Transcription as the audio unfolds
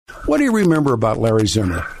What do you remember about Larry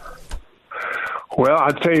Zimmer? Well,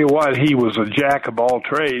 I tell you what, he was a jack of all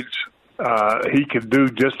trades. He could do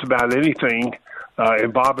just about anything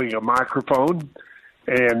involving a microphone,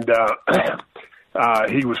 and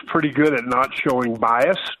he was pretty good at not showing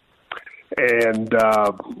bias. And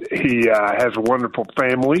he has a wonderful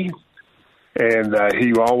family, and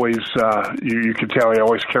he always, you could tell he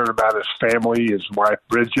always cared about his family, his wife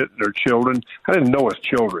Bridget, and their children. I didn't know his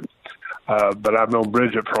children, but I've known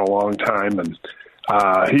Bridget for a long time, and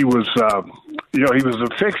he was, he was a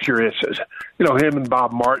fixture. It's, him and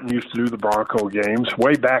Bob Martin used to do the Bronco games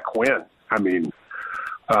way back when. I mean,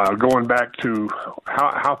 going back to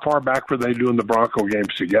how far back were they doing the Bronco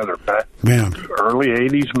games together? Back early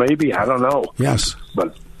 80s, maybe? I don't know. Yes.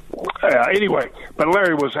 But anyway, but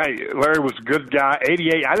Larry was a good guy.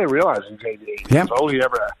 88. I didn't realize he was 88. Yep.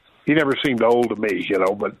 He never seemed old to me,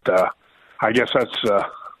 but I guess that's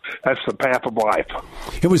the path of life.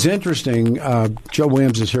 It was interesting. Joe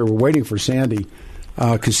Williams is here. We're waiting for Sandy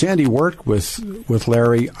because Sandy worked with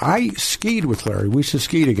Larry. I skied with Larry. We used to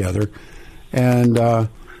ski together. And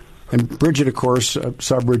Bridget, of course,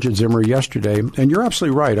 saw Bridget Zimmer yesterday. And you're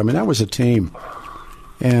absolutely right. I mean, that was a team.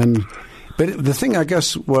 But the thing, I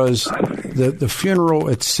guess, was the funeral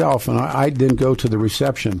itself, and I didn't go to the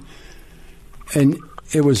reception. And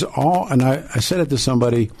it was all, and I said it to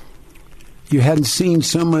somebody, you hadn't seen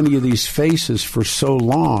so many of these faces for so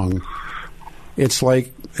long. It's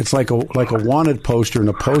like a wanted poster in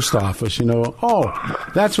a post office, Oh,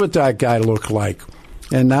 that's what that guy looked like.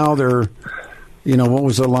 And now they're, what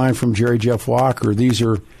was the line from Jerry Jeff Walker? These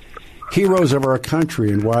are heroes of our country,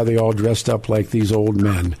 and why are they all dressed up like these old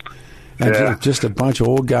men? And just a bunch of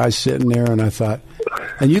old guys sitting there, and I thought,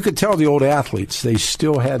 and you could tell the old athletes, they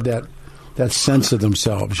still had that sense of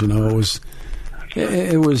themselves, It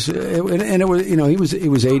was, he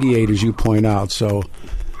was 88, as you point out, so.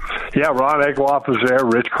 Yeah, Ron Egloff was there.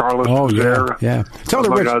 Rich Carlos was there. Yeah, tell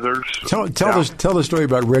the story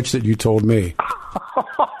about Rich that you told me.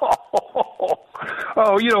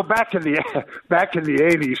 Back in the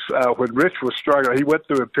 80s, when Rich was struggling, he went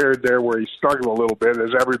through a period there where he struggled a little bit,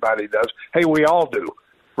 as everybody does. Hey, we all do,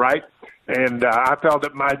 right? And I felt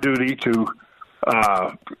it my duty to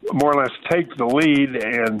more or less take the lead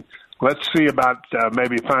and let's see about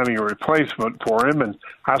maybe finding a replacement for him. And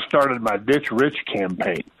I started my Ditch Rich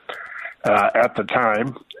campaign at the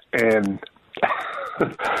time, and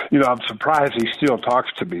I'm surprised he still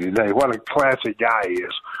talks to me today. What a classy guy he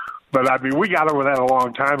is. But I mean, we got over that a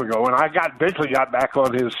long time ago, and I eventually got back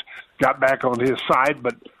on his side.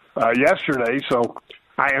 But yesterday,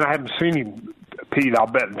 I haven't seen him, Pete, I'll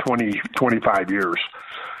bet in 20-25 years.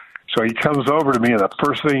 So he comes over to me, and the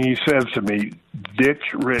first thing he says to me,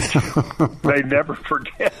 Ditch Rich. They never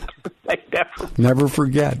forget. Never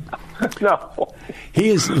forget. No.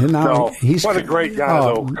 He is now. He's what a great guy,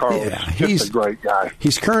 though, Carlos. Yeah, he's a great guy.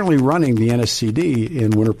 He's currently running the NSCD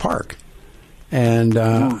in Winter Park. And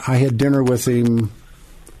I had dinner with him,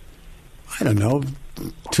 I don't know,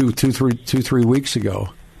 two, 3 weeks ago.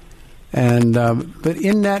 And but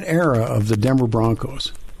in that era of the Denver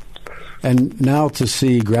Broncos, and now to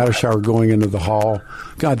see Gradishar going into the Hall,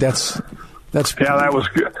 God, that's that was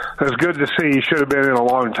good. It was good to see. He should have been in a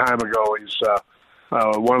long time ago. He's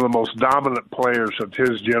one of the most dominant players of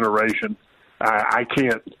his generation. I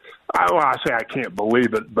can't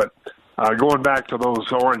believe it, but. Going back to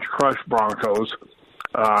those Orange Crush Broncos,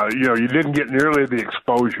 you didn't get nearly the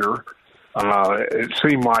exposure. It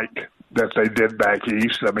seemed like that they did back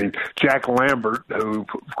east. I mean, Jack Lambert, who,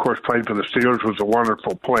 of course, played for the Steelers, was a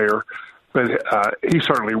wonderful player, but he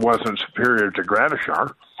certainly wasn't superior to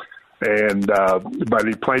Gradishar. But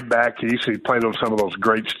he played back east. He played on some of those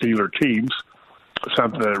great Steeler teams,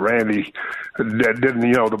 something that Randy didn't,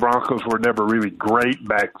 the Broncos were never really great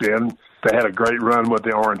back then. They had a great run with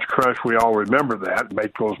the Orange Crush. We all remember that and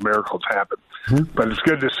make those miracles happen. Mm-hmm. But it's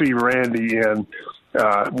good to see Randy, and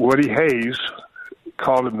Woody Hayes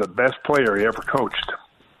called him the best player he ever coached.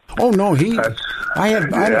 Oh, no, I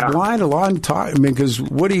had a line a long time. I mean, because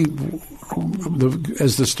Woody,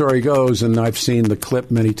 as the story goes, and I've seen the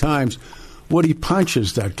clip many times, Woody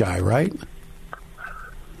punches that guy, right?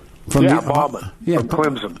 Bauman from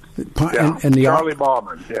Clemson. And the Charlie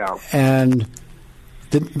Bauman, yeah. And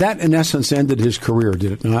that, in essence, ended his career,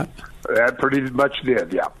 did it not? That pretty much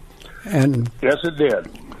did, yeah. And yes, it did.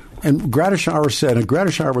 And Gradishar said, and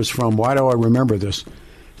Gradishar was from, why do I remember this?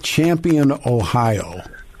 Champion, Ohio.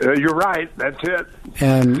 You're right. That's it.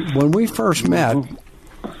 And when we first met,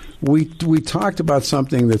 we talked about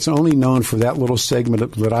something that's only known for that little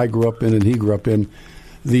segment that I grew up in and he grew up in,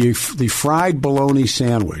 the fried bologna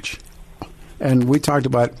sandwich. And we talked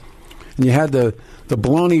about, and you had the the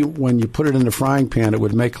bologna, when you put it in the frying pan, it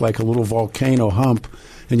would make like a little volcano hump,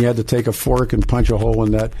 and you had to take a fork and punch a hole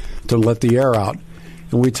in that to let the air out.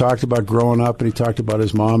 And we talked about growing up, and he talked about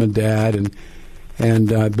his mom and dad,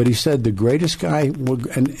 but he said the greatest guy,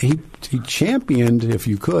 and he championed, if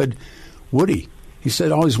you could, Woody. He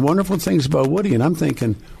said all these wonderful things about Woody, and I'm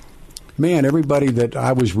thinking, man, everybody that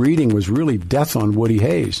I was reading was really death on Woody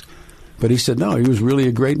Hayes. But he said, no, he was really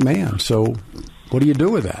a great man. So what do you do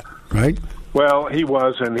with that, right? Well, he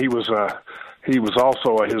was, and he was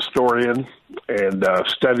also a historian and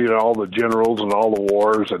studied all the generals and all the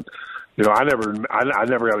wars. And I never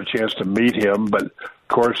got a chance to meet him, but of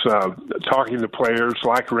course, talking to players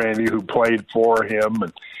like Randy who played for him,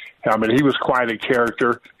 and I mean, he was quite a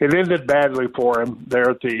character. It ended badly for him there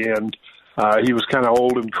at the end. He was kind of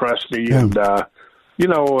old and crusty, and some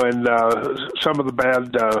of the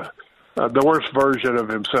bad. The worst version of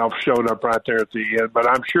himself showed up right there at the end, but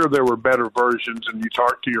I'm sure there were better versions. And you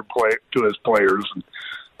talk to his players, and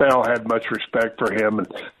they all had much respect for him and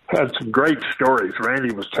had some great stories.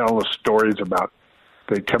 Randy was telling us stories about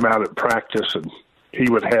they'd come out at practice, and he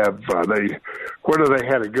would have whether they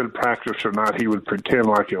had a good practice or not, he would pretend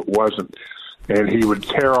like it wasn't, and he would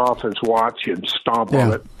tear off his watch and stomp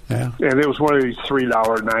on it. Yeah. And it was one of these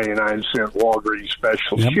 $3.99 Walgreens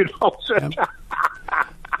specials,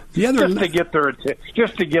 Yep. Just to get their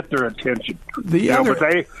attention.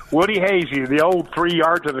 But Woody Hayes, the old 3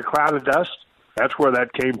 yards in a cloud of dust. That's where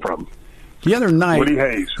that came from. The other night, Woody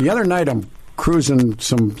Hayes. The other night, I'm cruising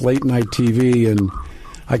some late night TV, and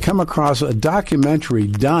I come across a documentary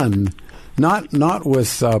done not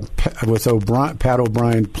with Pat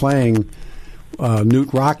O'Brien playing Newt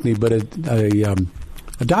Rockney, but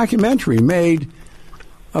a documentary made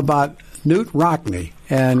about Newt Rockney.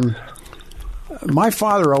 And my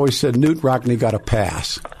father always said Newt Rockney got a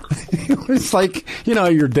pass. It's like,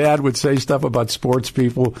 your dad would say stuff about sports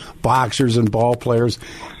people, boxers and ball players,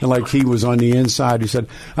 and like he was on the inside. He said,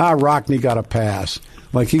 Rockney got a pass.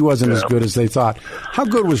 Like he wasn't as good as they thought. How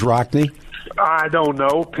good was Rockney? I don't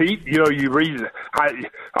know, Pete. You read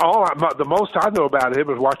the most I know about him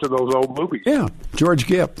is watching those old movies. Yeah, George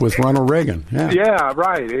Gipp with Ronald Reagan. Yeah,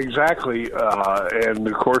 right, exactly. And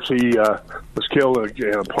of course, he was killed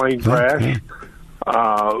in a plane crash. Yeah.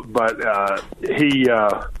 But I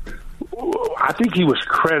think he was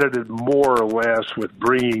credited more or less with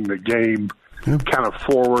bringing the game kind of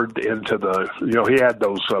forward into he had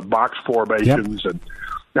those box formations, and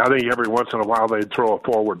I think every once in a while they'd throw a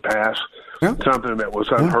forward pass, something that was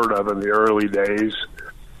unheard of in the early days.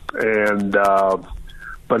 And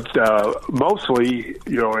but mostly,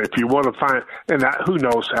 if you want to find, and who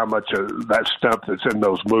knows how much of that stuff that's in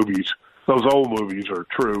those movies. Those old movies are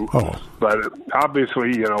true, but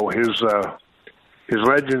obviously, his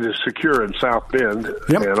legend is secure in South Bend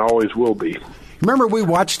and always will be. Remember, we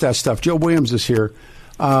watched that stuff. Joe Williams is here.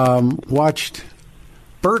 Watched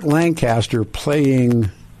Burt Lancaster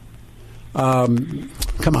playing. The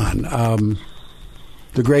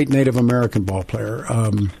great Native American ball player,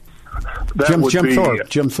 Jim Thorpe.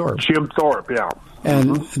 Jim Thorpe, yeah.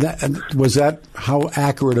 And was that how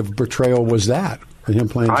accurate of portrayal was that? Him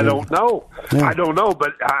playing I don't know. Yeah. I don't know,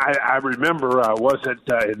 but I remember, was it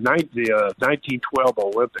in the 1912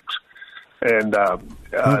 Olympics? And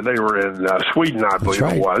they were in Sweden, I believe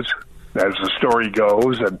it was, as the story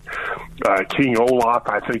goes. And King Olaf,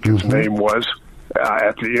 I think his name was,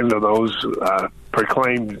 at the end of those,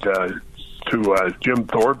 proclaimed to Jim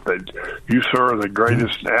Thorpe that you, sir, are the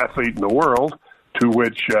greatest athlete in the world, to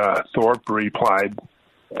which Thorpe replied,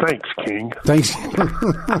 "Thanks, King." Thanks.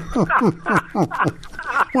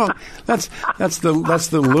 Well, that's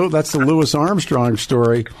the Louis Armstrong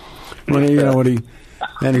story when he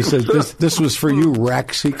he says this was for you,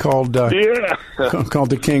 Rex. He called called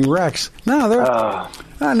the King Rex. No,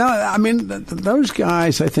 I mean those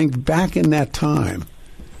guys. I think back in that time,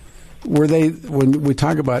 when we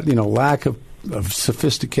talk about lack of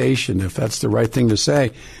sophistication, if that's the right thing to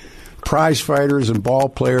say, prize fighters and ball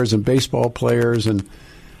players and baseball players and.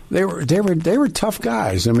 They were tough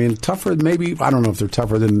guys. I mean, tougher maybe. I don't know if they're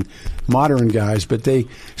tougher than modern guys, but they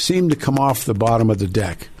seem to come off the bottom of the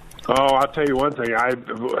deck. Oh, I'll tell you one thing. I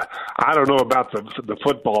don't know about the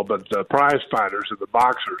football, but the prize fighters and the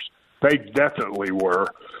boxers, they definitely were,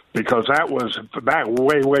 because that was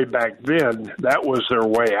way back then. That was their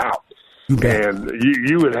way out, and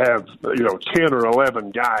you would have 10 or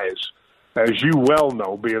 11 guys, as you well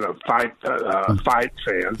know, being a fight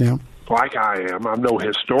fan. Yeah. Like I am. I'm no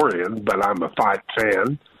historian, but I'm a fight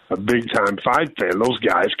fan, a big-time fight fan. Those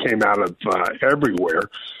guys came out of everywhere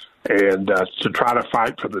and to try to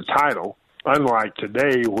fight for the title, unlike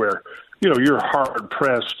today where, you're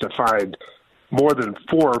hard-pressed to find more than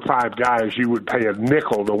 4 or 5 guys you would pay a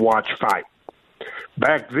nickel to watch fight.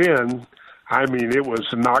 Back then, I mean, it was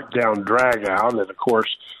knockdown, drag out, and of course,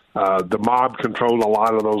 the mob controlled a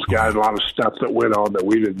lot of those guys, a lot of stuff that went on that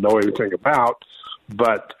we didn't know anything about.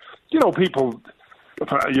 But, people,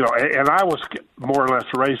 and I was more or less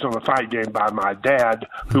raised on the fight game by my dad,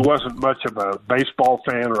 who wasn't much of a baseball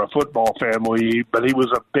fan or a football fan, but he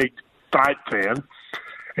was a big fight fan,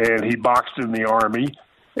 and he boxed in the Army,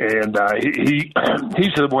 and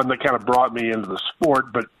he's the one that kind of brought me into the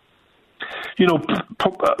sport. But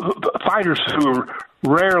fighters who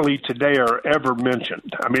rarely today are ever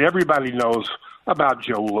mentioned. I mean, everybody knows about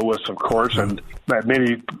Joe Louis, of course, and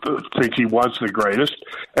many think he was the greatest.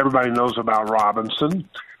 Everybody knows about Robinson,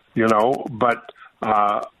 but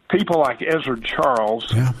people like Ezra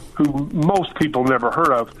Charles, who most people never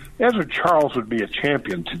heard of, Ezra Charles would be a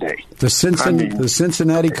champion today. The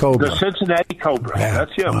Cincinnati Cobra. The Cincinnati Cobra. Yeah.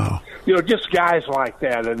 That's him. Wow. Just guys like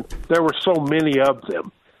that, and there were so many of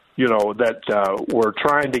them. That were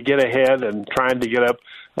trying to get ahead and trying to get up.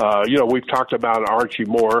 We've talked about Archie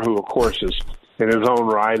Moore, who, of course, is in his own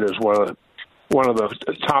right is one of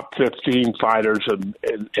the top 15 fighters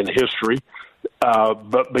in history.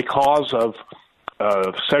 But because of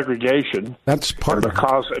segregation, that's part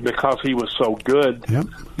because he was so good. Yep.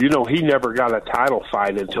 He never got a title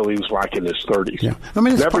fight until he was like in his 30s. Yeah. I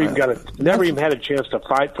mean, never even had a chance to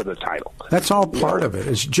fight for the title. That's all part of it.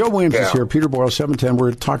 It's Joe Williams is here, Peter Boyles, 710.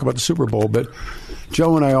 We're talking about the Super Bowl, but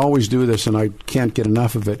Joe and I always do this, and I can't get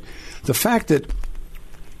enough of it. The fact that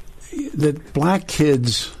black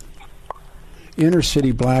kids, inner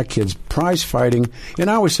city black kids, prize fighting, and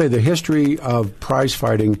I always say the history of prize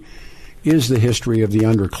fighting is the history of the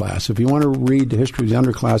underclass. If you want to read the history of the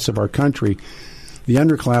underclass of our country, the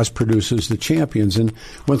underclass produces the champions, and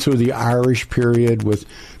went through the Irish period with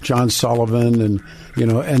John Sullivan and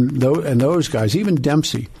those guys, even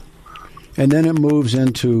Dempsey, and then it moves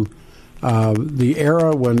into the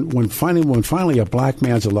era when finally a black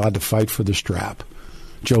man's allowed to fight for the strap,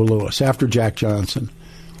 Joe Louis, after Jack Johnson,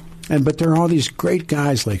 but there are all these great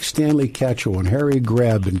guys like Stanley Ketchel and Harry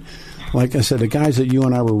Greb, and like I said, the guys that you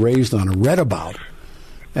and I were raised on and read about,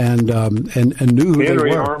 and knew who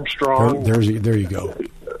Henry they were. Armstrong. There you go.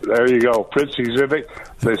 There you go. Fritzy Zivick,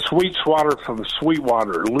 the Sweetwater from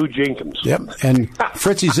Sweetwater, Lou Jenkins. Yep, and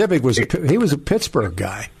Fritzy Zivick was a Pittsburgh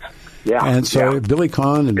guy. Yeah, and so Billy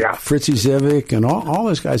Kahn and Fritzy Zivick and all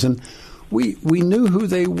those guys, and we knew who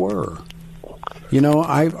they were.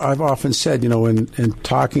 I've often said, in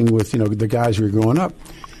talking with the guys who were growing up,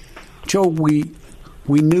 Joe, we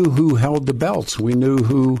knew who held the belts. We knew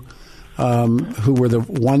who were the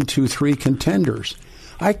 1, 2, 3 contenders.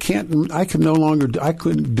 I couldn't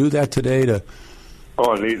do that today to.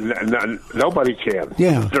 Oh, nobody can.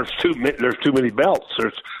 Yeah, there's too many belts.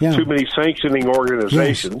 There's too many sanctioning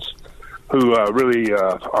organizations who really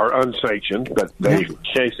are unsanctioned, but they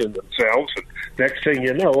chase in themselves. And next thing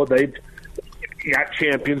you know, they've got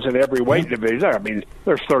champions in every weight division. I mean,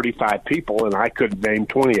 there's 35 people, and I couldn't name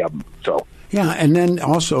 20 of them. So. Yeah, and then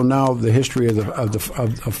also now the history of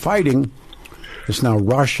fighting. It's now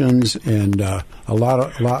Russians and a lot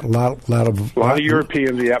of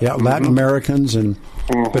Europeans, Latin Americans, and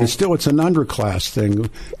but it's an underclass thing.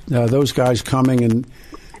 Those guys coming and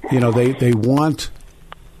they want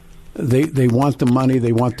the money,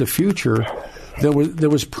 they want the future. There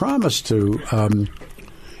was promise to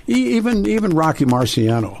even Rocky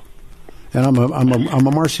Marciano, and I'm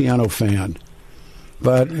a Marciano fan.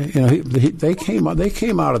 But they came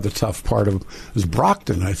out of the tough part of it was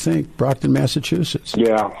Brockton, I think, Brockton, Massachusetts.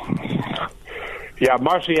 Yeah.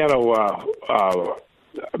 Marciano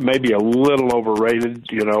maybe a little overrated,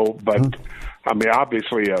 but I mean,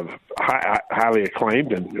 obviously highly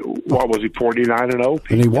acclaimed. And what was he, 49-0?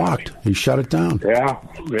 And he walked. He shut it down. Yeah,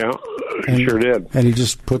 he sure did. And he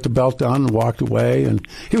just put the belt on and walked away. And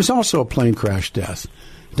he was also a plane crash death.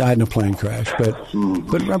 Died in a plane crash, but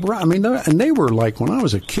I mean, and they were like when I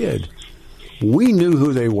was a kid, we knew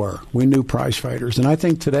who they were. We knew prize fighters, and I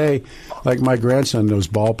think today, like my grandson knows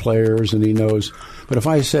ball players, and he knows. But if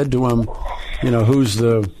I said to him, who's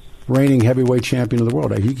the reigning heavyweight champion of the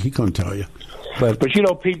world, he couldn't tell you. But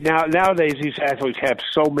Pete, nowadays these athletes have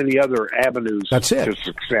so many other avenues to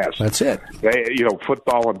success. That's it. They,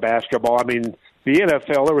 football and basketball. I mean, the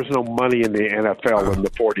NFL. There was no money in the NFL in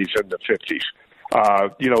the 40s and the 50s.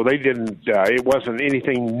 They didn't, it wasn't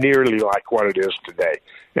anything nearly like what it is today.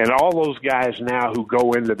 And all those guys now who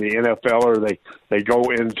go into the NFL or they go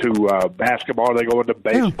into basketball, or they go into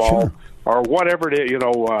baseball or whatever it is,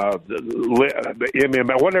 the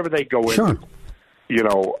MMA, whatever they go into,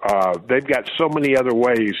 they've got so many other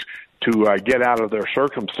ways to get out of their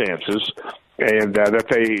circumstances and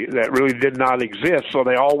that really did not exist. So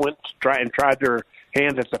they all went to tried their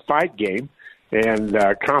hand at the fight game. And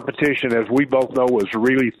competition, as we both know, was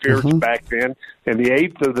really fierce back then. And the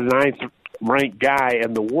 8th or the 9th ranked guy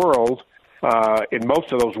in the world in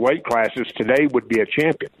most of those weight classes today would be a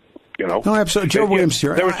champion. You know, no, absolutely. Joe Williams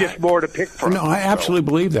here. There was just more to pick from. No, I absolutely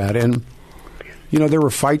believe that. And you know, there were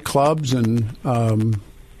fight clubs, and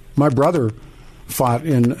my brother fought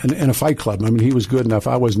in a fight club. I mean, he was good enough.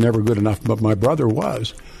 I was never good enough, but my brother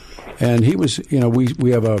was, and he was. You know,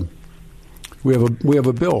 we have a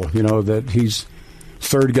bill. You know, that he's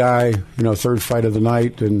third guy. You know, third fight of the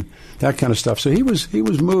night, and that kind of stuff. So he was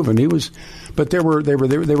moving. But they were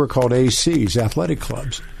called ACs, athletic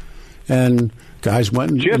clubs, and guys went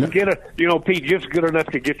and Pete, just good enough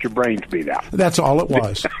to get your brains beat out. That's all it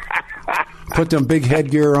was. Put them big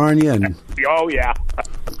headgear on you, and oh yeah,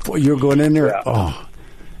 you're going in there. Yeah. Oh,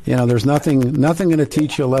 you know, there's nothing going to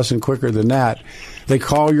teach you a lesson quicker than that. They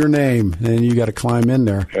call your name, and you got to climb in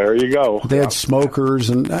there. There you go. They had smokers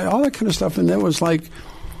and all that kind of stuff, and it was like,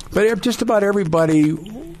 but just about everybody.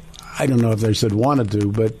 I don't know if they said wanted to,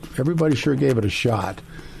 but everybody sure gave it a shot,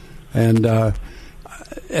 and now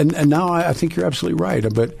I think you're absolutely right.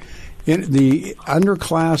 But in the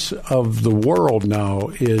underclass of the world now are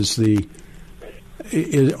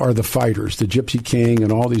the fighters, the Gypsy King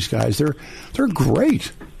and all these guys. They're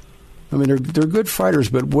great. I mean, they're good fighters,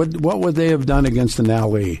 but what would they have done against an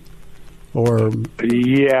Ali? Or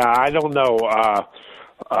I don't know.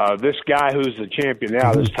 This guy who's the champion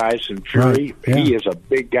now, this Tyson Fury, right. He is a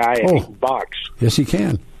big guy and he can box. Yes, he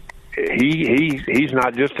can. He's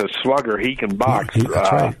not just a slugger; he can box.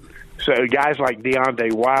 That's right. So guys like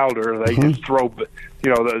Deontay Wilder, they just throw,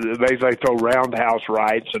 they throw roundhouse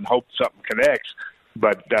rights and hope something connects.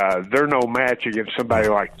 But they're no match against somebody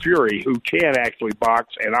like Fury, who can actually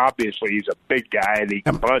box, and obviously he's a big guy and he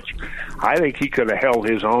can punch. I think he could have held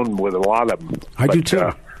his own with a lot of them. I do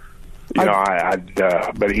too. But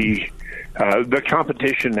the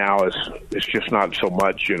competition now is just not so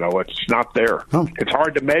much. You know, it's not there. Oh. It's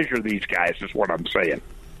hard to measure these guys. Is what I'm saying.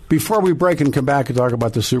 Before we break and come back and talk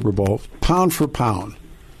about the Super Bowl, pound for pound,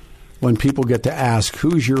 when people get to ask,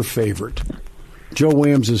 who's your favorite? Joe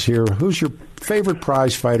Williams is here. Who's your favorite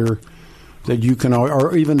prize fighter that you can,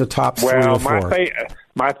 or even the top 3 or 4?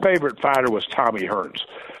 My favorite fighter was Tommy Hearns.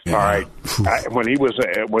 Yeah. All right, when he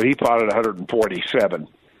fought at 147,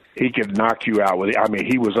 he could knock you out with it. I mean,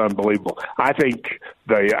 he was unbelievable. I think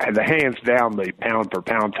the hands down the pound for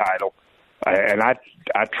pound title, and I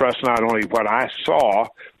trust not only what I saw,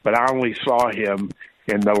 but I only saw him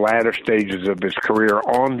in the latter stages of his career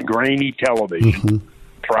on grainy television,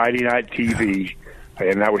 Friday night TV,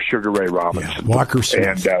 and that was Sugar Ray Robinson. Yeah, Walker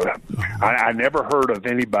Smith. And I never heard of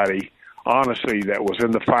anybody, honestly, that was in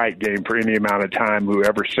the fight game for any amount of time who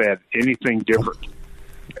ever said anything different.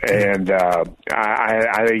 And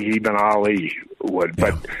I think even Ali would.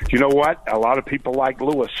 But you know what? A lot of people like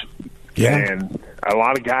Lewis. Yeah. And a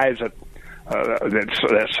lot of guys that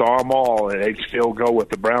saw them all, and they'd still go with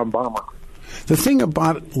the Brown Bomber. The thing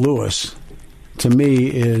about Lewis, to me,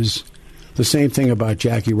 is the same thing about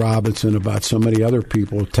Jackie Robinson, about so many other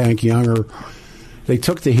people, Tank Younger. They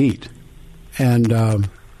took the heat. And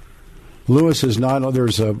Lewis is not,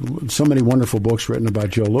 there's so many wonderful books written about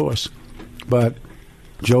Joe Lewis. But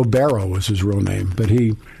Joe Barrow was his real name. But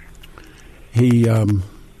he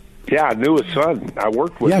yeah, I knew his son. I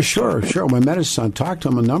worked with him. Sure. I met his son, talked to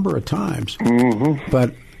him a number of times. Mm-hmm.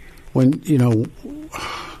 But when,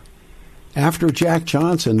 after Jack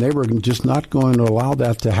Johnson, they were just not going to allow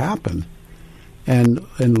that to happen. And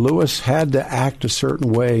Lewis had to act a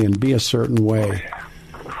certain way and be a certain way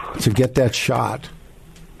to get that shot.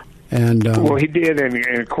 And well, he did,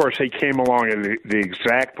 and of course, he came along at the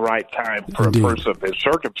exact right time for a person of his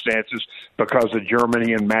circumstances because of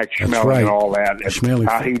Germany and Max Schmeling and all that, and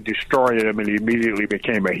how he destroyed him, and he immediately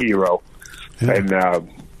became a hero. Yeah. And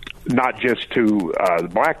not just to the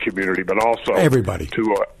black community, but also everybody.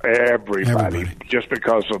 To everybody, just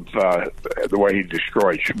because of the way he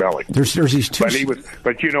destroyed Schmeling. There's these two.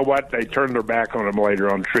 But you know what? They turned their back on him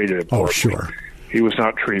later on, treated him poorly. Oh, sure. He was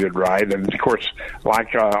not treated right, and of course,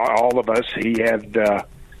 like all of us, he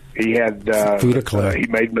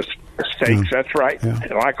made mistakes. That's right,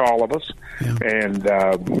 like all of us. Yeah. And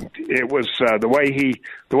it was the way he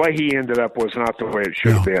ended up was not the way it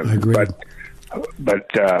should have been. I agree.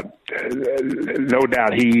 But no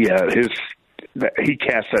doubt he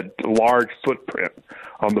cast a large footprint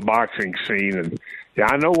on the boxing scene. And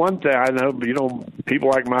I know one thing. I know people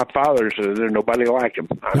like my father. There's nobody like him.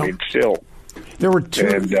 I mean, still. There were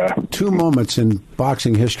two moments in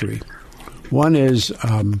boxing history. One is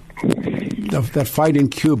that fight in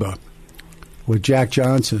Cuba with Jack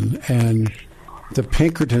Johnson, and the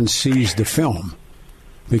Pinkerton seized the film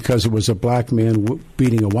because it was a black man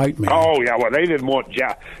beating a white man. Oh yeah, well they didn't want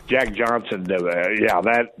Jack Johnson to.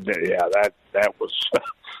 That was.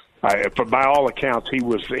 By all accounts, he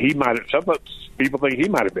might have. Some people think he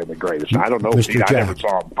might have been the greatest. I don't know. I never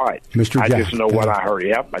saw him fight. Mr. I Jack. just know what I heard.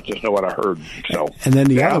 Yep, I just know what I heard. So, and then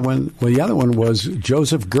the other one. Well, the other one was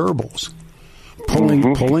Joseph Goebbels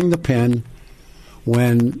pulling the pin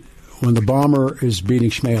when the bomber is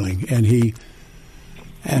beating Schmeling,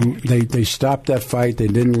 and they stopped that fight. They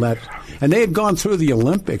didn't let, and they had gone through the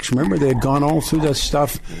Olympics. Remember, they had gone all through that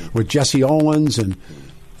stuff with Jesse Owens and.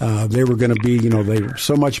 They were going to be, they were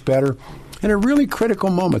so much better, and at really critical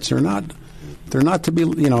moments. They're not to be,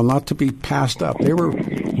 not to be passed up. They were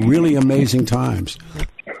really amazing times.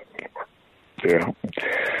 Yeah,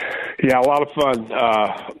 a lot of fun.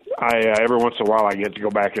 Every once in a while I get to go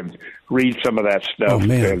back and read some of that stuff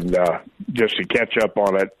and just to catch up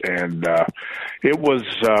on it. And it was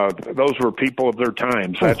those were people of their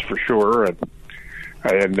times, that's for sure.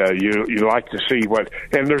 And you like to see what,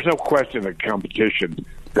 and there's no question that competition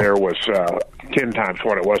there was 10 times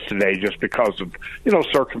what it was today, just because of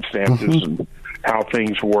circumstances and how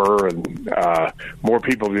things were, and more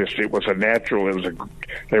people it was a natural.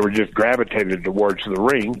 They were just gravitated towards the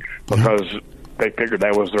ring because they figured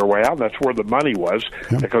that was their way out. That's where the money was,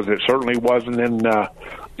 because it certainly wasn't in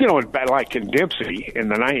like in Dempsey in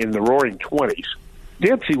the Roaring '20s.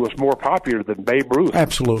 Dempsey was more popular than Babe Ruth.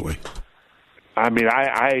 Absolutely. I mean,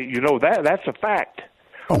 that's a fact.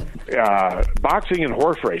 Oh. Boxing and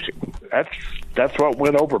horse racing. That's what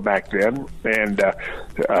went over back then. And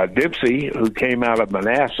Dempsey, who came out of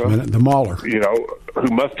Manassas, the Mauler,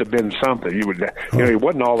 who must have been something. He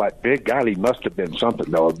wasn't all that big. God, he must have been something,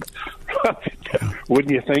 though.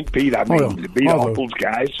 Wouldn't you think, Pete? I mean, to beat all those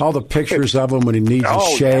guys. All the pictures of him when he needs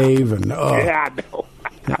to shave, and I know.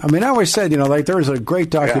 I mean, I always said, like there was a great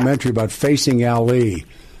documentary about Facing Ali,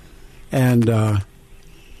 and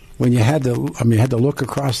when you had to look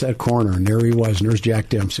across that corner, and there he was, and there's Jack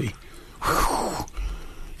Dempsey. Whew.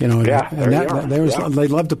 They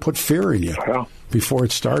love to put fear in you before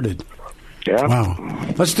it started. Yeah.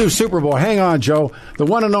 Wow. Let's do Super Bowl. Hang on, Joe. The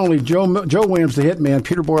one and only Joe Williams, the Hitman,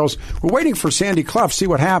 Peter Boyles. We're waiting for Sandy Clough, see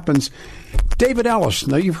what happens. David Ellis.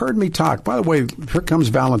 Now, you've heard me talk. By the way, here comes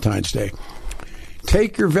Valentine's Day.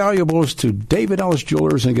 Take your valuables to David Ellis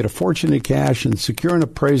Jewelers and get a fortune in cash and secure an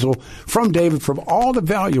appraisal from David from all the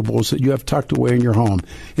valuables that you have tucked away in your home.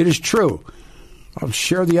 It is true. I'll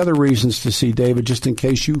share the other reasons to see David just in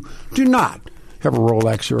case you do not have a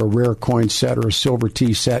Rolex or a rare coin set or a silver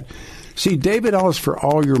tea set. See David Ellis for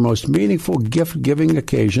all your most meaningful gift-giving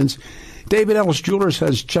occasions. David Ellis Jewelers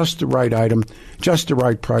has just the right item, just the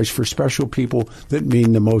right price for special people that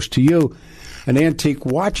mean the most to you. An antique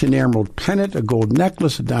watch, an emerald pendant, a gold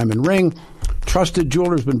necklace, a diamond ring. Trusted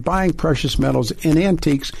jewelers been buying precious metals and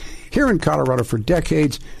antiques here in Colorado for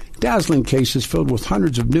decades. Dazzling cases filled with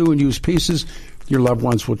hundreds of new and used pieces your loved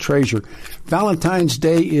ones will treasure. Valentine's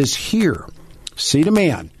Day is here. See the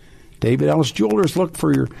man. David Ellis Jewelers, look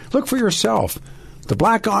for yourself. The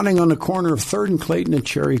black awning on the corner of 3rd and Clayton and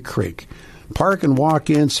Cherry Creek. Park and walk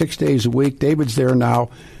in 6 days a week. David's there now.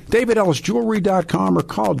 DavidEllisJewelry.com or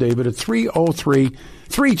call David at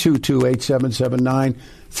 303-322-8779.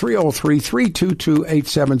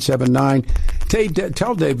 303-322-8779.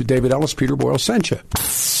 Tell David Ellis Peter Boyles sent you.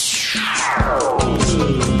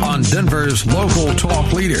 On Denver's local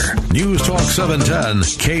talk leader, News Talk 710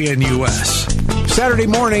 KNUS. Saturday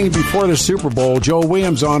morning before the Super Bowl, Joe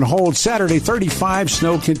Williams on hold. Saturday 35,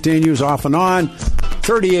 snow continues off and on.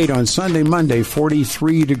 38 on Sunday, Monday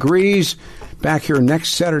 43 degrees. Back here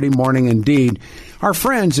next Saturday morning indeed. Our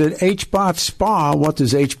friends at HBOT Spa, what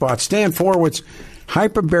does HBOT stand for? It's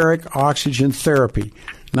hyperbaric oxygen therapy.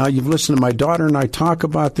 Now, you've listened to my daughter and I talk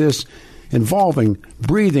about this, involving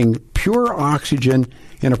breathing pure oxygen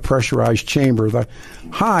in a pressurized chamber. The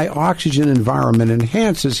high oxygen environment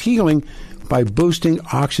enhances healing by boosting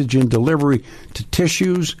oxygen delivery to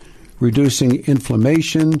tissues, reducing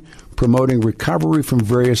inflammation, promoting recovery from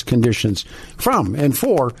various conditions. From and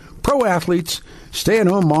for pro athletes,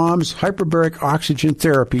 stay-at-home moms, hyperbaric oxygen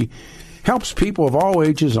therapy helps people of all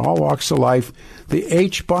ages and all walks of life. The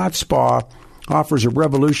HBOT Spa offers a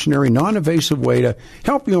revolutionary, non-invasive way to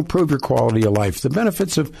help you improve your quality of life. The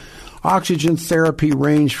benefits of oxygen therapy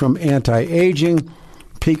range from anti-aging,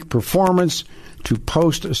 peak performance, to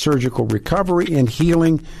post-surgical recovery and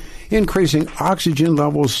healing. Increasing oxygen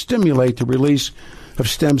levels stimulate the release of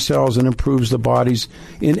stem cells and improves the body's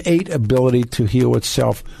innate ability to heal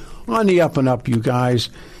itself. On the up and up, you guys.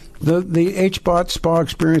 The HBOT Spa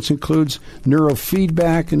experience includes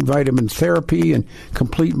neurofeedback and vitamin therapy and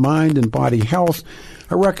complete mind and body health.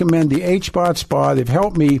 I recommend the HBOT Spa. They've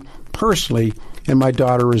helped me personally and my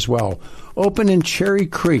daughter as well. Open in Cherry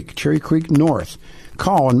Creek North.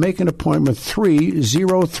 Call and make an appointment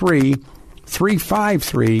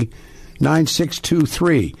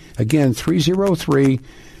 303-353-9623. Again,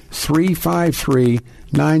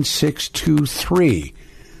 303-353-9623.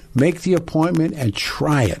 Make the appointment and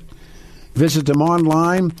try it. Visit them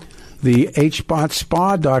online,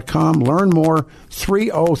 thehbotspa.com. Learn more,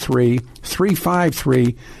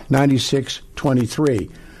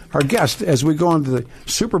 303-353-9623. Our guest, as we go into the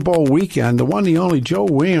Super Bowl weekend, the one, the only, Joe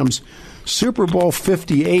Williams, Super Bowl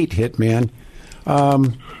 58 hit, man.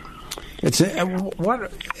 What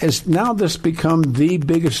has now this become the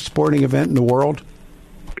biggest sporting event in the world?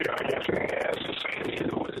 Yeah, I guess it has.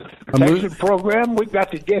 Protection program, we've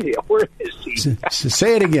got to get him. Where is he?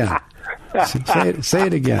 Say it again. Say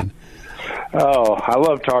it again. Oh, I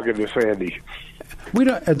love talking to Sandy.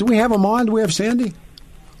 Do we have him on? Do we have Sandy?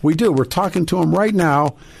 We do. We're talking to him right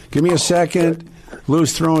now. Give me a second.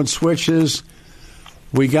 Lou's throwing switches.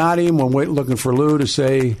 We got him. We're looking for Lou to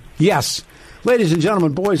say yes. Ladies and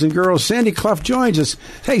gentlemen, boys and girls, Sandy Clough joins us.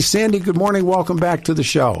 Hey, Sandy, good morning. Welcome back to the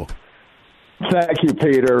show. Thank you,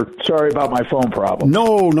 Peter. Sorry about my phone problem.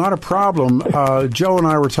 No, not a problem. Joe and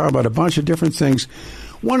I were talking about a bunch of different things.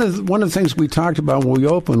 One of the things we talked about when we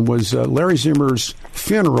opened was Larry Zimmer's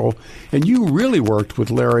funeral, and you really worked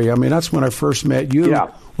with Larry. I mean, that's when I first met you.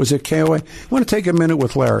 Yeah. Was at KOA. I want to take a minute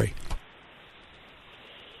with Larry.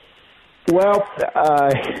 Well,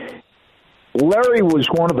 Larry was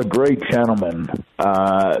one of the great gentlemen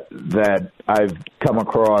that I've come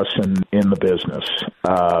across in the business.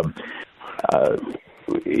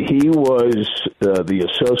 He was the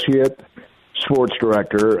associate sports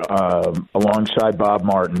director alongside Bob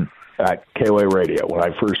Martin at KOA Radio when I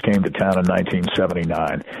first came to town in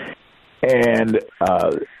 1979. And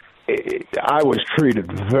I was treated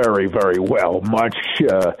very, very well, much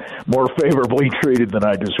more favorably treated than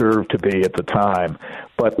I deserved to be at the time.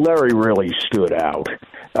 But Larry really stood out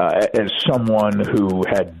as someone who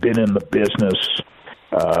had been in the business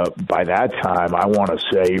by that time, I want to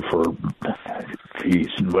say for,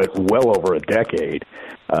 well over a decade.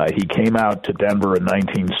 He came out to Denver in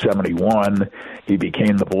 1971. He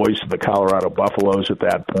became the voice of the Colorado Buffaloes at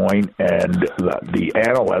that point, and the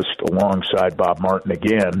analyst alongside Bob Martin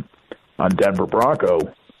again on Denver Bronco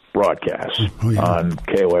broadcasts on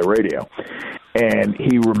KOA Radio. And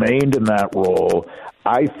he remained in that role.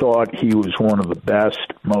 I thought he was one of the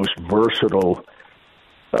best, most versatile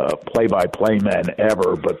play-by-play men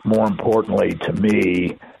ever, but more importantly to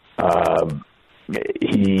me,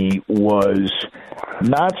 he was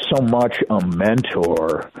not so much a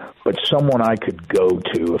mentor, but someone I could go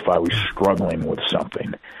to if I was struggling with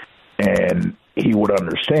something. And he would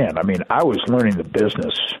understand. I mean, I was learning the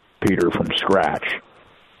business, Peter, from scratch.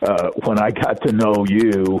 When I got to know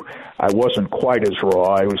you, I wasn't quite as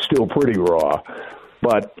raw. I was still pretty raw.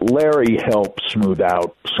 But Larry helped smooth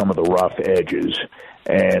out some of the rough edges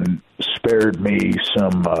and spared me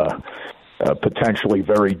some potentially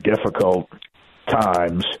very difficult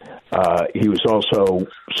times. He was also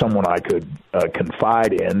someone I could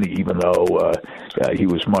confide in, even though he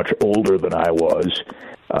was much older than I was.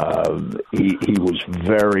 He was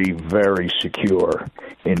very, very secure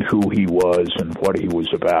in who he was and what he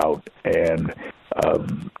was about. And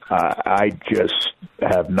I just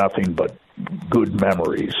have nothing but good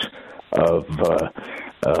memories of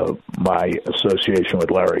my association with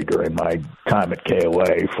Larry during my time at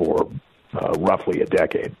KOA for roughly a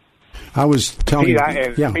decade. I was telling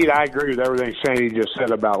Pete, I agree with everything Sandy just said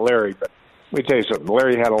about Larry, but let me tell you something.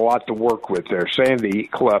 Larry had a lot to work with there. Sandy,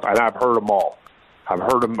 Clough, and I've heard them all.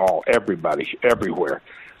 Everybody, everywhere.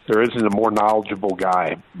 There isn't a more knowledgeable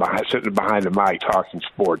guy sitting behind the mic talking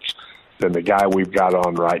sports than the guy we've got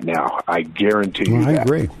on right now. I guarantee you that. I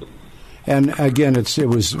agree. And again, it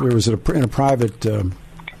was in a private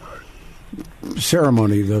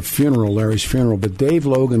ceremony, the funeral, Larry's funeral. But Dave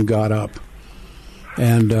Logan got up,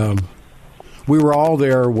 and we were all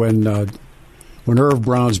there when Irv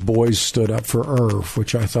Brown's boys stood up for Irv,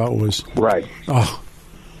 which I thought was right. Oh,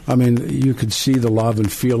 I mean, you could see the love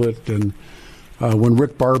and feel it. And when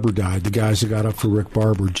Rick Barber died, the guys that got up for Rick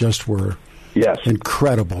Barber just were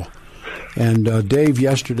incredible. And Dave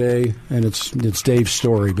yesterday, and it's Dave's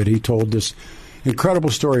story, but he told this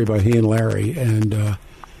incredible story about he and Larry, and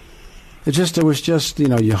it was just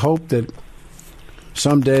you hope that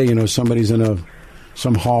someday somebody's in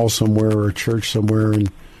some hall somewhere or a church somewhere and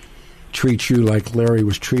treats you like Larry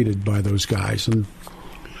was treated by those guys. And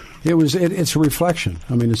It's a reflection.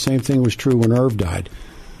 I mean, the same thing was true when Irv died.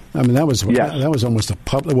 I mean, that was almost a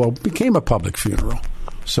public. Well, it became a public funeral.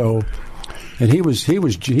 So, and he was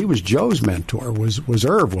Joe's mentor. Was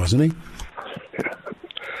Irv, wasn't he?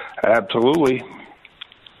 Absolutely.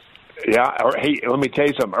 Yeah. Hey, let me tell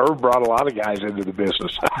you something. Irv brought a lot of guys into the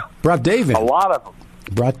business. Brought Dave in. A lot of them.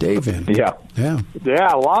 Brought Dave in. Yeah. Yeah.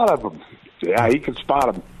 Yeah, a lot of them. Yeah, he could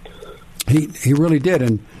spot them. He really did.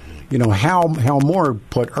 And, you know, Hal Moore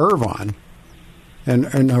put Irv on.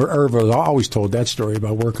 And Irv was always told that story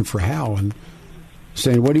about working for Hal and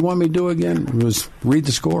saying, "What do you want me to do again?" It was read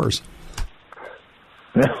the scores.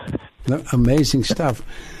 Amazing stuff.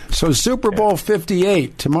 So Super Bowl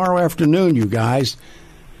 58, tomorrow afternoon, you guys.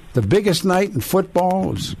 The biggest night in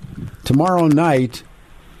football is tomorrow night.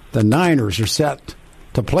 The Niners are set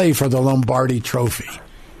to play for the Lombardi Trophy.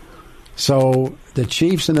 So the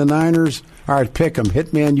Chiefs and the Niners, all right, pick them.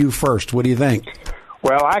 Hitman, you first. What do you think?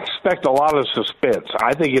 Well, I expect a lot of suspense.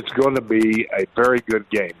 I think it's going to be a very good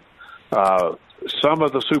game. Some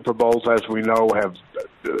of the Super Bowls, as we know, have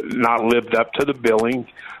not lived up to the billing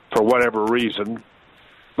for whatever reason,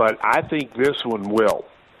 but I think this one will.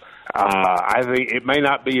 I think it may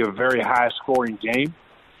not be a very high-scoring game,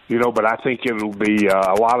 you know, but I think it'll be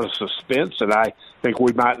a lot of suspense, and I think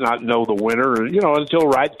we might not know the winner, you know, until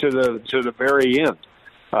right to the very end.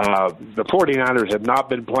 The 49ers have not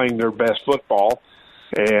been playing their best football,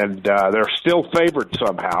 and they're still favored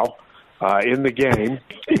somehow in the game.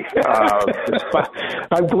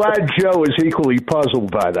 I'm glad Joe is equally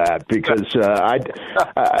puzzled by that because I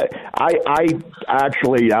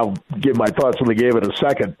actually, I'll give my thoughts on the game in a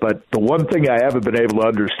second, but the one thing I haven't been able to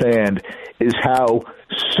understand is how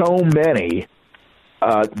so many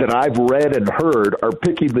that I've read and heard are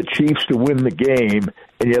picking the Chiefs to win the game,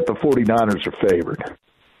 and yet the 49ers are favored.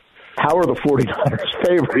 How are the 49ers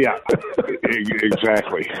favored? Yeah,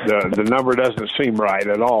 exactly. The number doesn't seem right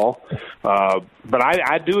at all. But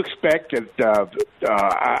I do expect that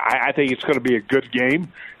I think it's going to be a good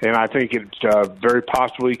game, and I think it very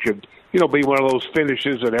possibly could, you know, be one of those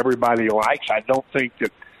finishes that everybody likes. I don't think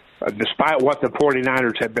that, despite what the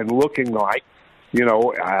 49ers have been looking like, you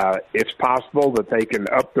know, it's possible that they can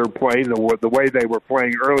up their play the way they were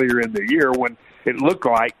playing earlier in the year when it looked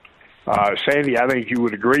like, Sandy, I think you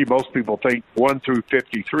would agree, most people think 1 through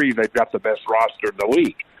 53, they've got the best roster in the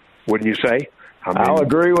league, wouldn't you say? I'll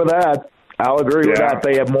agree with that. With that.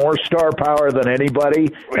 They have more star power than anybody,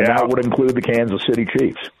 and that would include the Kansas City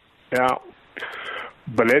Chiefs. Yeah.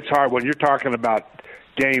 But it's hard when you're talking about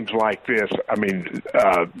games like this. I mean,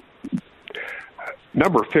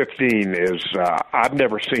 number 15 is, I've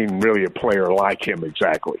never seen really a player like him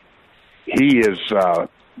exactly. He is, to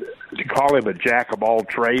call him a jack of all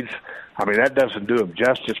trades, I mean, that doesn't do him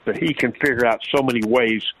justice, but he can figure out so many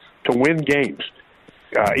ways to win games,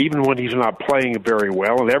 even when he's not playing very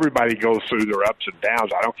well. And everybody goes through their ups and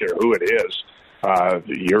downs. I don't care who it is.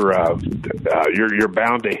 You're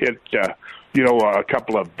bound to hit, you know, a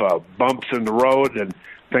couple of bumps in the road, and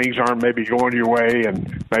things aren't maybe going your way,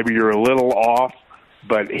 and maybe you're a little off.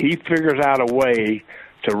 But he figures out a way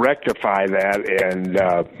to rectify that, and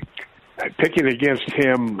picking against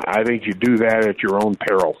him, I think you do that at your own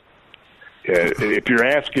peril. If you're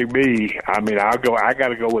asking me, I mean, I got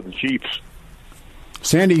to go with the Chiefs.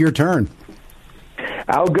 Sandy, your turn.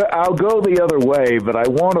 I'll go the other way, but I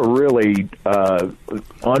want to really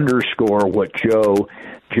underscore what Joe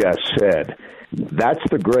just said. That's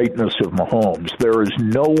the greatness of Mahomes. There is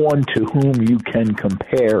no one to whom you can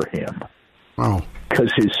compare him. Oh.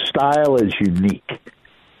 Because his style is unique.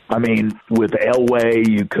 I mean, with Elway,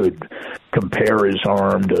 you could compare his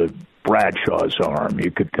arm to Bradshaw's arm. You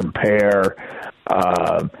could compare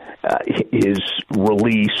his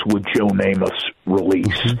release with Joe Namath's release.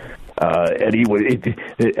 Mm-hmm. And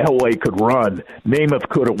Elway could run. Namath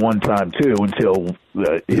could at one time, too, until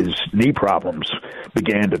his knee problems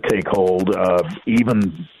began to take hold,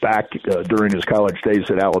 even back during his college days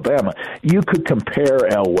at Alabama. You could compare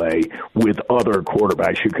Elway with other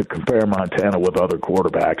quarterbacks. You could compare Montana with other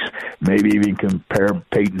quarterbacks. Maybe even compare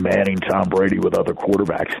Peyton Manning, Tom Brady with other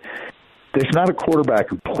quarterbacks. There's not a quarterback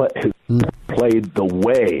who played the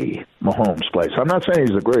way Mahomes plays. I'm not saying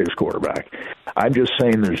he's the greatest quarterback. I'm just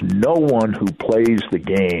saying there's no one who plays the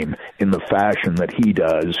game in the fashion that he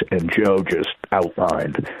does, and Joe just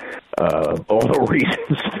outlined all the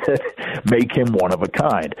reasons that make him one of a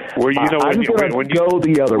kind. Well, you know, I'm going to go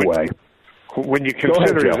the other way. When you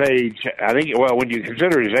consider his age, I think, well, when you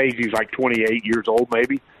consider his age, he's like 28 years old,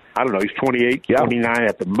 maybe. I don't know, he's 28, 29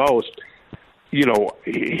 at the most. You know,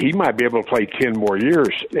 he might be able to play 10 more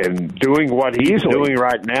years. And doing what he's doing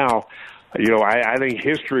right now, you know, I think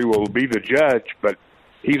history will be the judge. But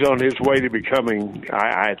he's on his way to becoming,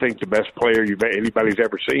 I think, the best player anybody's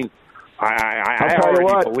ever seen. I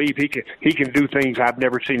already believe he can do things I've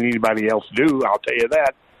never seen anybody else do. I'll tell you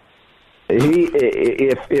that.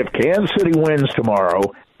 If Kansas City wins tomorrow,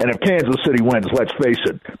 and if Kansas City wins, let's face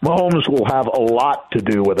it, Mahomes will have a lot to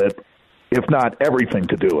do with it, if not everything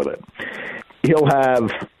to do with it. He'll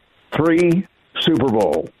have 3 Super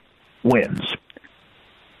Bowl wins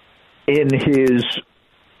in his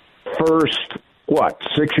first,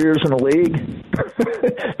 6 years in the league?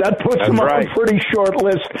 That puts him on a pretty short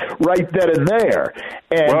list right then and there.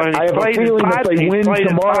 And I have a feeling if they win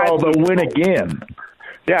tomorrow, they'll win again.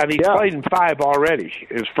 Yeah, and he's played in 5 already,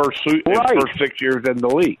 his first 6 years in the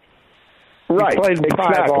league. Right, he's played in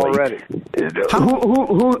 5 already.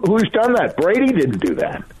 Who's done that? Brady didn't do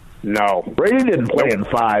that. No. Brady didn't play in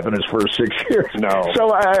 5 in his first 6 years. No.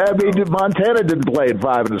 So, I mean, Montana didn't play in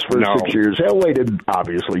 5 in his first 6 years. Elway didn't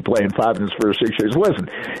obviously play in 5 in his first 6 years. Listen,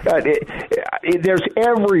 there's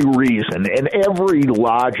every reason and every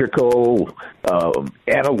logical,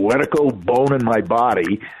 analytical bone in my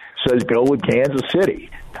body says go with Kansas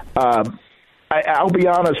City. I'll be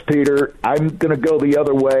honest, Peter, I'm going to go the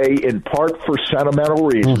other way in part for sentimental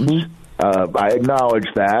reasons. Mm-hmm. I acknowledge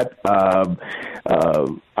that.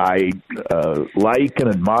 I like and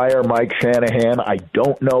admire Mike Shanahan. I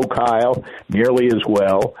don't know Kyle nearly as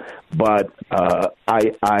well, but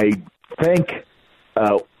I think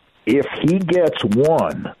if he gets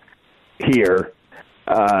one here,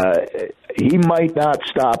 he might not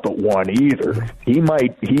stop at 1 either. He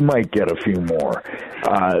might get a few more.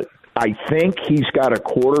 I think he's got a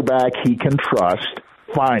quarterback he can trust.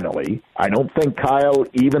 Finally, I don't think Kyle,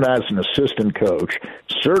 even as an assistant coach,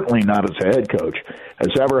 certainly not as a head coach,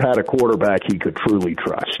 has ever had a quarterback he could truly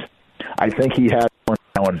trust. I think he has one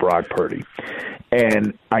now in Brock Purdy.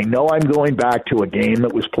 And I know I'm going back to a game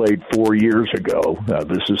that was played 4 years ago.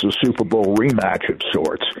 This is a Super Bowl rematch of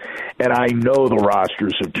sorts. And I know the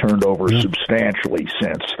rosters have turned over substantially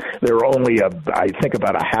since. There are only, I think,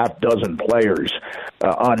 about a half dozen players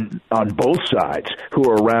on both sides who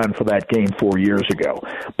were around for that game 4 years ago.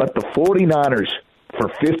 But the 49ers, for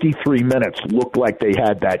 53 minutes, looked like they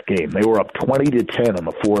had that game. They were up 20-10 in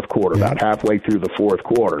the fourth quarter, about halfway through the fourth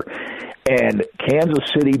quarter. And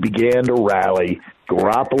Kansas City began to rally.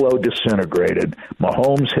 Garoppolo disintegrated.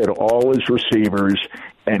 Mahomes hit all his receivers,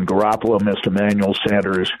 and Garoppolo missed Emmanuel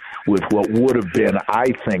Sanders with what would have been,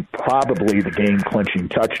 I think, probably the game-clinching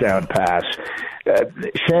touchdown pass.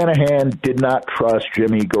 Shanahan did not trust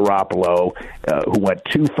Jimmy Garoppolo, who went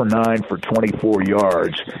 2 for 9 for 24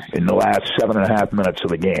 yards in the last 7.5 minutes of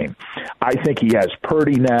the game. I think he has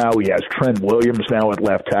Purdy now. He has Trent Williams now at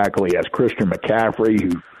left tackle. He has Christian McCaffrey,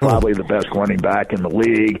 who's probably the best running back in the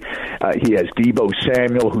league. He has Deebo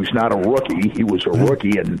Samuel, who's not a rookie. He was a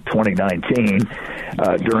rookie in 2019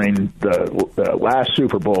 during the last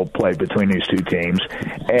Super Bowl play between these two teams.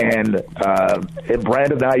 And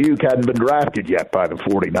Brandon Ayuk hadn't been drafted yet by the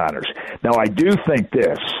 49ers. Now, I do think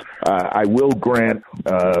this. I will grant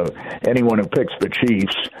anyone who picks the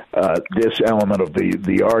Chiefs this element of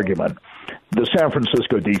the argument. The San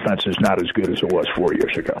Francisco defense is not as good as it was 4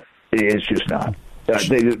 years ago. It's just not.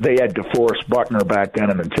 They had DeForest Buckner back then,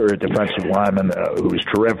 an interior defensive lineman who was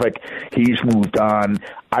terrific. He's moved on.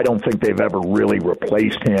 I don't think they've ever really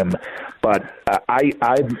replaced him. But I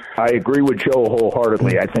agree with Joe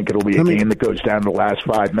wholeheartedly. I think it'll be a game that goes down to the last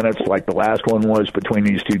 5 minutes like the last one was between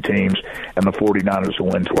these two teams, and the 49ers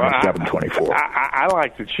will win 27-24. I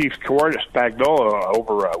like the Chiefs' coordinator, Spagnuolo,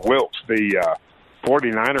 over Wilkes, the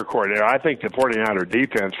 49er coordinator. I think the 49er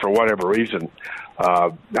defense, for whatever reason,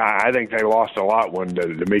 I think they lost a lot when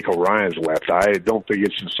DeMeco Ryans left. I don't think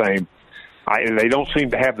it's the same. They don't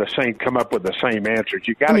seem to have come up with the same answers.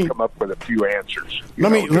 You got to come up with a few answers.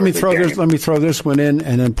 Let me throw this one in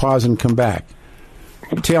and then pause and come back.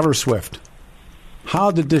 Taylor Swift.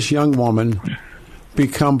 How did this young woman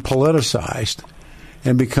become politicized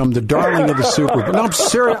and become the darling of the Super Bowl? No,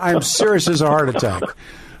 I'm serious as a heart attack.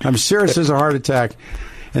 I'm serious as a heart attack.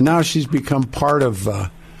 And now she's become part of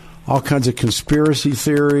all kinds of conspiracy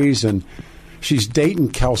theories, and she's dating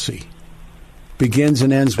Kelsey. Begins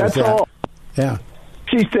and ends with that. That's all. Yeah.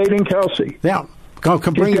 She's dating Kelsey. Yeah.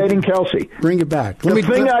 She's dating Kelsey. Bring it back. The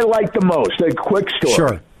thing I like the most, a quick story.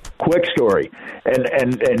 Sure. Quick story.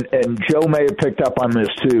 And Joe may have picked up on this,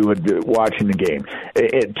 too, watching the game.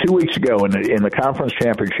 2 weeks ago in the conference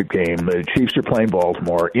championship game, the Chiefs are playing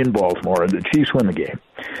in Baltimore, and the Chiefs win the game.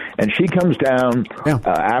 And she comes down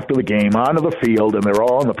after the game onto the field, and they're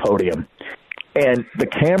all on the podium. And the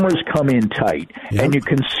cameras come in tight, and you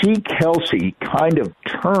can see Kelsey kind of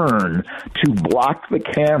turn to block the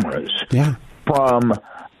cameras from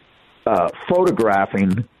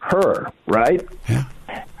photographing her, right? Yeah.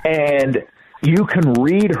 And you can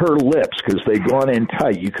read her lips, because they've gone in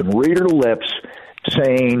tight. You can read her lips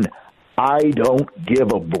saying, "I don't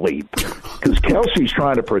give a bleep," because Kelsey's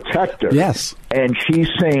trying to protect her. Yes. And she's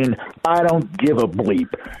saying, "I don't give a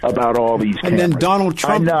bleep about all these cameras. And then Donald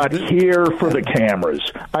Trump. I'm not here for the cameras.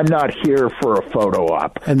 I'm not here for a photo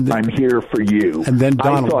op. I'm here for you." And then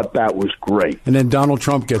I thought that was great. And then Donald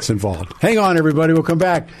Trump gets involved. Hang on, everybody. We'll come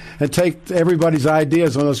back and take everybody's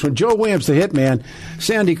ideas on this one. Joe Williams, the hitman,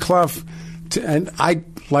 Sandy Clough, and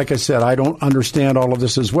like I said, I don't understand all of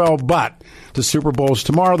this as well, but the Super Bowl's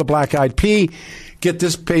tomorrow. The Black Eyed Pea get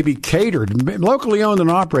this baby catered. Locally owned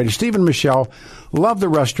and operated. Steve and Michelle love the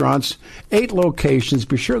restaurants. 8 locations.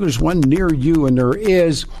 Be sure there's one near you, and there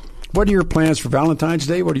is. What are your plans for Valentine's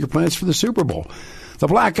Day? What are your plans for the Super Bowl? The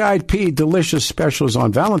Black Eyed Pea delicious specials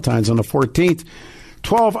on Valentine's on the 14th.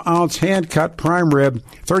 12-ounce hand-cut prime rib,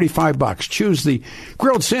 $35. Choose the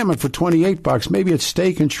grilled salmon for $28. Maybe it's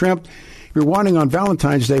steak and shrimp. You're wanting on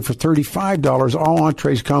Valentine's Day for $35. All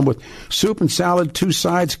entrees come with soup and salad, 2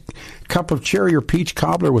 sides, cup of cherry or peach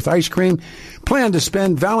cobbler with ice cream. Plan to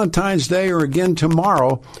spend Valentine's Day or again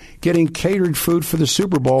tomorrow getting catered food for the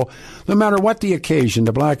Super Bowl. No matter what the occasion,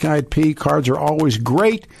 the Black Eyed Pea cards are always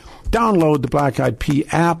great. Download the Black Eyed Pea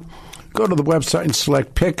app. Go to the website and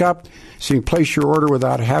select pickup so you can place your order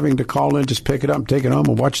without having to call in. Just pick it up and take it home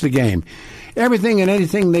and watch the game. Everything and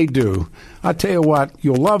anything they do, I tell you what,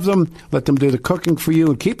 you'll love them. Let them do the cooking for you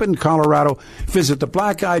and keep it in Colorado. Visit the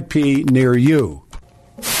Black Eyed Pea near you.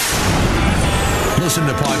 Listen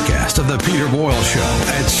to podcast of the Peter Boyles Show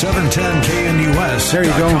at 710KNUS. There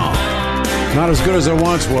you go. Not as good as it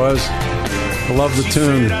once was. I love the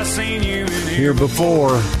tune. Here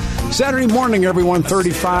before. Saturday morning, everyone,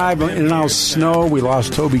 35 in and out snow. We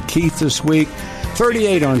lost Toby Keith this week.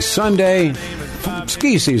 38 on Sunday.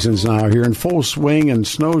 Ski season's now here in full swing, and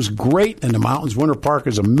snow's great in the mountains. Winter Park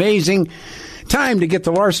is amazing. Time to get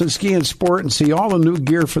to Larson Ski and Sport and see all the new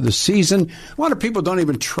gear for the season. A lot of people don't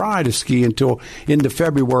even try to ski until into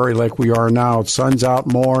February like we are now. Sun's out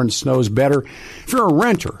more and snow's better. If you're a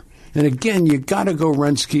renter, and again, you got to go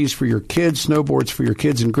rent skis for your kids, snowboards for your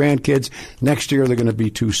kids and grandkids. Next year, they're going to be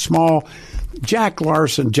too small. Jack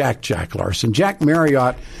Marriott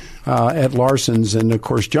at Larson's, and, of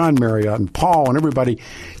course, John Marriott and Paul and everybody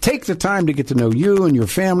take the time to get to know you and your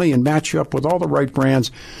family and match you up with all the right brands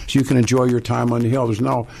so you can enjoy your time on the hill. There's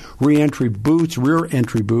now rear entry boots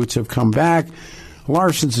have come back.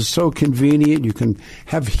 Larson's is so convenient. You can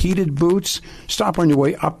have heated boots. Stop on your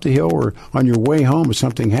way up the hill or on your way home if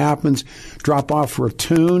something happens. Drop off for a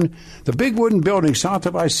tune. The big wooden building south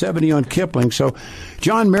of I-70 on Kipling. So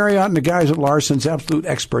John Marriott and the guys at Larson's, absolute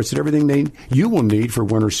experts at everything you will need for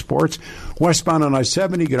winter sports. Westbound on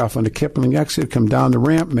I-70, get off on the Kipling exit, come down the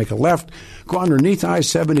ramp, make a left, go underneath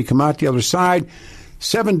I-70, come out the other side.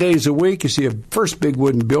 7 days a week, you see a first big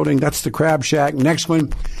wooden building. That's the Crab Shack. Next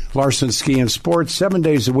one, Larson Ski and Sports. 7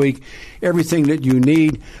 days a week, everything that you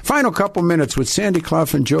need. Final couple minutes with Sandy Clough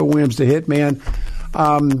and Joe Williams, the hitman.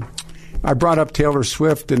 I brought up Taylor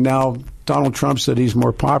Swift, and now Donald Trump said he's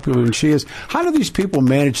more popular than she is. How do these people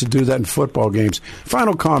manage to do that in football games?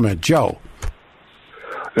 Final comment, Joe.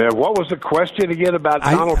 What was the question again about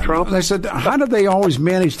Donald Trump? I said, how do they always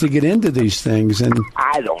manage to get into these things? And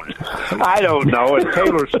I don't know. And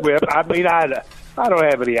Taylor Swift, I mean, I don't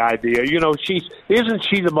have any idea. You know, isn't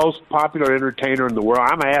she the most popular entertainer in the world?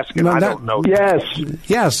 I'm asking. I don't know.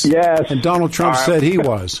 Yes. And Donald Trump said he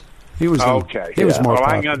was. He was okay. He was more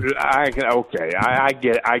popular. I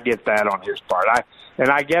get that on his part.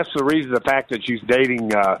 I guess the fact that she's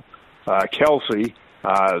dating Kelsey.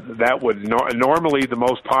 That would normally the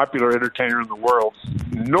most popular entertainer in the world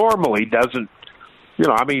normally doesn't,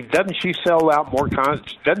 doesn't she sell out more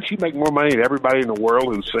doesn't she make more money than everybody in the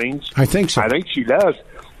world who sings? I think so. I think she does.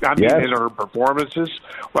 In her performances.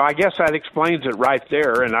 Well, I guess that explains it right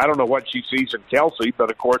there. And I don't know what she sees in Kelsey, but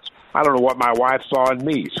of course, I don't know what my wife saw in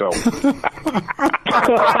me. So,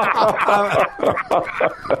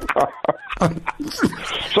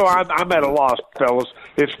 I'm at a loss, fellas.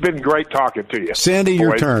 It's been great talking to you. Sandy,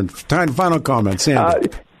 your turn. Final comment, Sandy.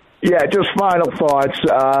 Just final thoughts.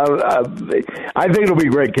 I think it'll be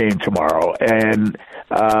a great game tomorrow, and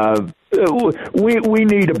we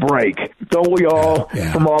need a break, don't we all,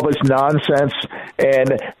 from all this nonsense?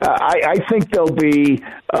 And I think there'll be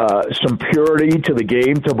some purity to the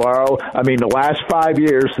game tomorrow. I mean, the last 5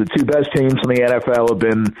 years, the two best teams in the NFL have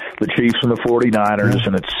been the Chiefs and the 49ers,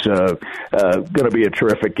 and it's going to be a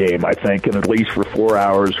terrific game, I think. And at least for 4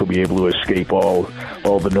 hours, we'll be able to escape all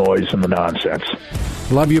the noise and the nonsense.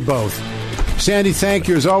 Love you both. Sandy, thank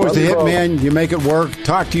you. As always, the Hitman. You make it work.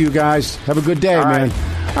 Talk to you guys. Have a good day, man.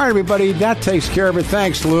 All right, everybody. That takes care of it.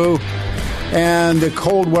 Thanks, Lou. And the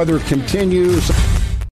cold weather continues.